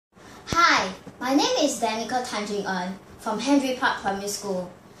My name is Danica from Henry Park Primary School.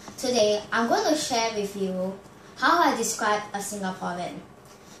 Today, I'm going to share with you how I describe a Singaporean.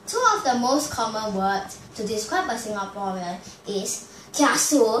 Two of the most common words to describe a Singaporean is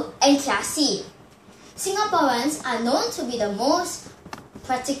kiasu and kiasi. Singaporeans are known to be the most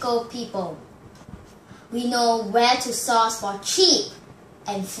practical people. We know where to source for cheap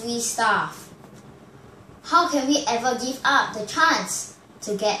and free stuff. How can we ever give up the chance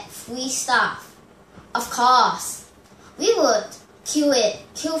to get free stuff? Of course, we would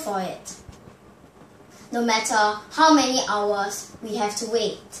kill for it. No matter how many hours we have to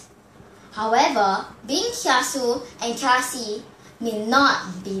wait. However, being kiasu and kiasi may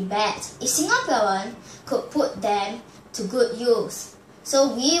not be bad if Singaporeans could put them to good use.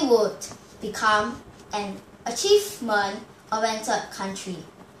 So we would become an achievement-oriented country.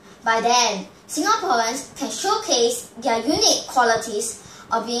 By then, Singaporeans can showcase their unique qualities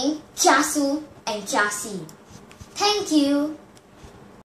of being kiasu and kiasi. Thank you.